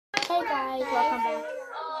Hey guys, welcome back.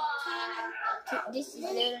 This is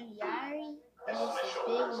little niahri, and this is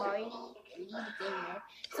big marlie, and the gamer.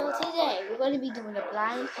 So today we're going to be doing a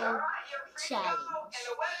blindfold challenge.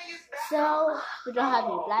 So we don't have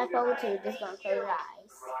any blindfold, so we're just going to close our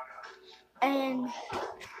eyes. And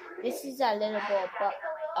this is a little ball of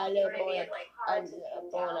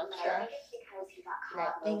stuff,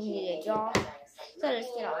 like they need a jar. So let's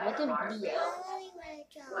get on with the video.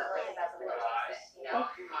 Oh,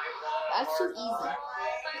 that's too easy.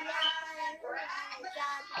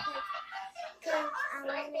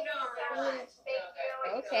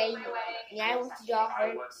 Okay, now I want to draw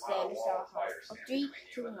her, so let's draw her. 3,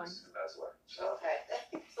 2, 1.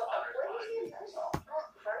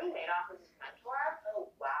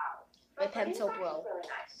 My pencil broke.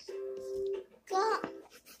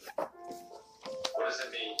 What does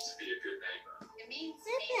it mean to be a good neighbor? It means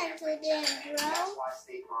My pencil didn't broke. That's why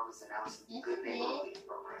State Farm is announcing the Good Neighborhood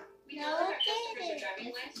program. We know that our customers are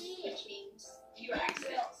driving less, which means fewer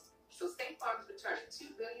accidents. So State Farm is returning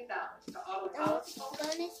 $2 billion to auto policy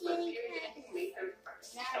holders for the period ending May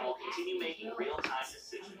 31st. And we'll continue making real-time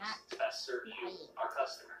decisions to best serve you, our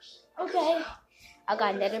customers. Okay, I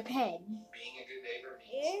got another pen. Being a good neighbor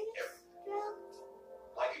means everything.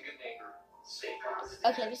 Like a good neighbor, State Farm.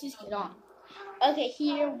 Okay, let's just get on. Okay,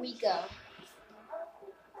 here we go.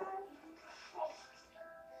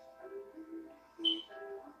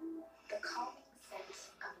 The calming scent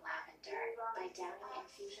of lavender by Downy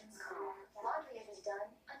Infusions Calm. Laundry isn't done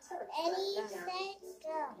until it's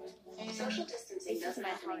done. Social distancing doesn't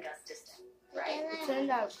have to make us distant, right? It turned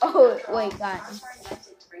out. Oh wait, guys.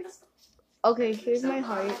 Okay, here's my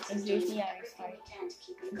heart, and here's the niahri's heart.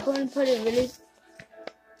 I'm going to put it really.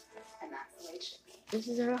 This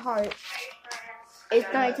is her heart.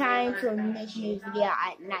 It's night time, so we make this video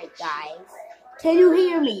at night, guys. Can you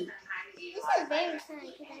hear me? This is very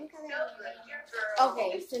funny because I'm coloring.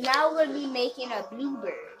 Okay, so now we're going to be making a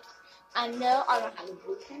bluebird. I know I don't have a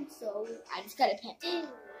blue pen, so I just got a pen.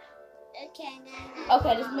 Okay, now.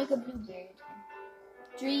 Okay, let's make a bluebird.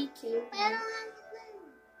 3, 2, 1.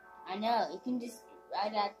 I know, you can just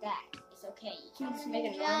write out that. It's okay. You can just make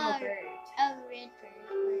a normal bird. A red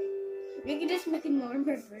bird. We can just make a normal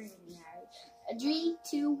bird in there. 3,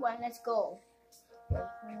 2, 1, let's go.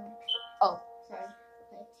 Oh, sorry.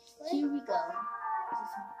 Okay, here we go.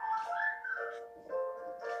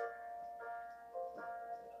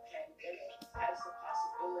 Pandemic has the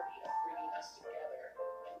possibility of bringing us together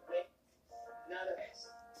in ways none of us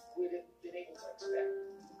would have been able to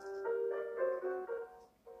expect.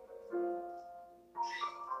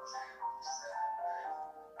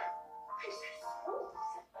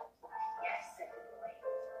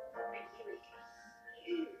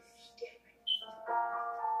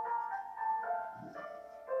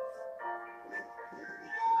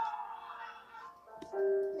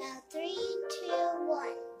 Now 3, 2, 1.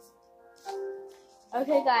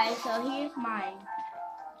 Okay, guys, so here's mine.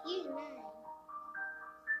 Here's mine.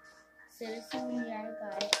 So this is the niahri,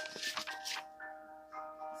 guys.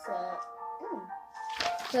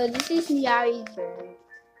 So this is niahri's bird.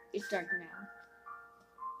 It's dark now.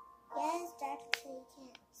 Yeah, it's dark so you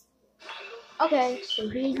can't see. Okay, so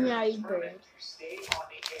here's niahri's bird. Stay on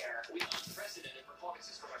the air with unprecedented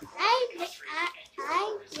performances from across I the country.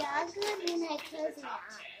 juggled when I closed my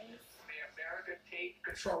eyes. May America take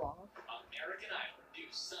Show control. off. American Idol due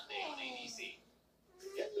Sunday on ABC.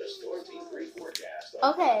 Get the Storm Team 3 forecast.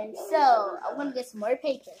 Okay, so I'm gonna get some more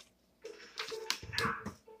paper.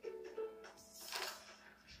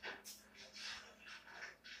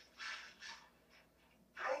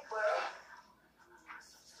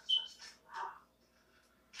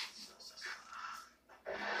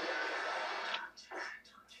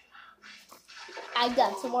 I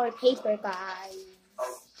got some more paper, guys.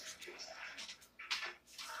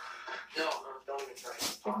 No, don't even try.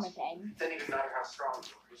 Here's my pen. Doesn't even matter how strong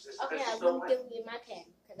you are. It's just- Okay, it's I'm so gonna give you my pen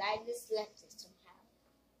because I just left it somehow.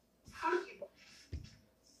 How do you?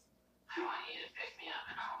 I want you to pick me up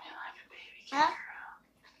and hold me like a baby.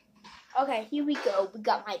 Huh? Okay, here we go. We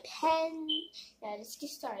got my pen. Now let's get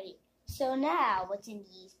started. So now, what's in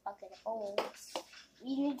these bucket of holes?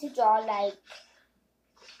 We need to draw like,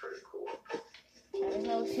 It's pretty cool. I don't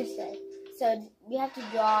know what to say. So we have to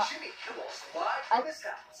draw Jimmy Kimmel's live in his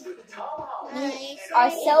house with Tom Holland. our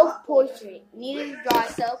self-portrait. We need to draw a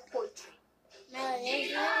self-portrait. No, there's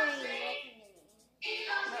literally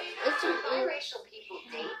It's When just, biracial people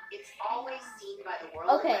date, it's always seen by the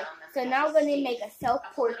world okay, around them so as now a we're going to state, make a a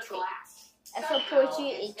self-portrait. photoglass. A Somehow,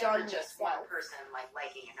 self-portrait is it's drawing never just one yourself. person like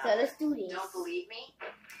liking So another. let's do this. Don't believe me?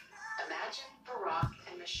 Imagine Barack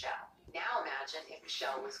and Michelle. Now imagine if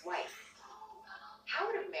Michelle was white. How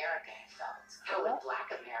would America have felt? How would Black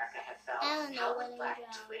America have felt? I don't How know would what Black I'm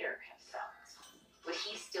drawing. Twitter have felt? Would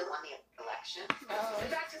he still won the election? No. The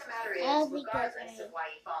fact of the matter is, I'll be regardless different. of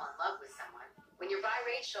why you fall in love with someone, when you're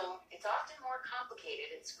biracial, it's often more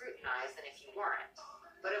complicated and scrutinized than if you weren't.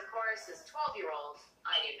 But of course, as a 12-year-old,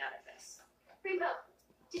 I knew none of this. Rainbow,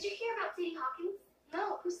 did you hear about Sadie Hawkins?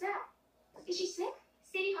 No, who's that? Is she sick?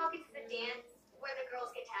 Sadie Hawkins is a dance where the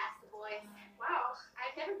girls get to ask the boys. Wow,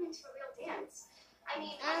 I've never been to a real dance. I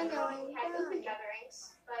mean, I know. we had open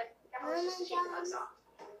gatherings, but that was just to shake the bugs off.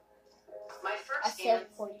 My A first dance,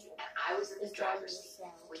 self-portrait. and I was in the Is drawing driver's seat,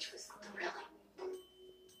 yourself. which was thrilling,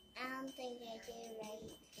 I don't think I did it right.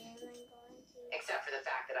 Am I going to? except for the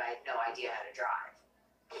fact that I had no idea how to drive.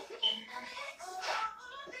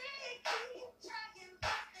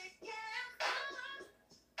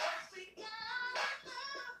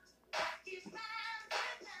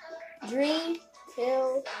 Three,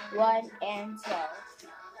 2, 1, and 12.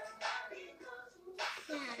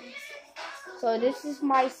 Yeah. So this is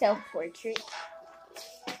my self-portrait.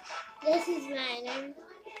 This is mine.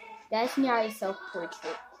 That's my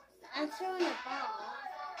self-portrait. I'm throwing a ball.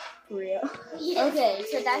 For real. Yes. Okay,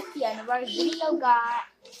 so that's the end of our video,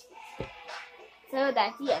 guys. So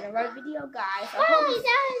that's the end of our video, guys. I hope Oh,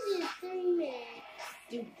 that was just 3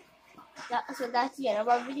 minutes. so that's the end of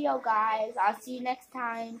our video, guys. I'll see you next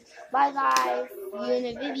time. Bye, guys. See you in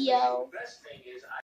the video. Best thing is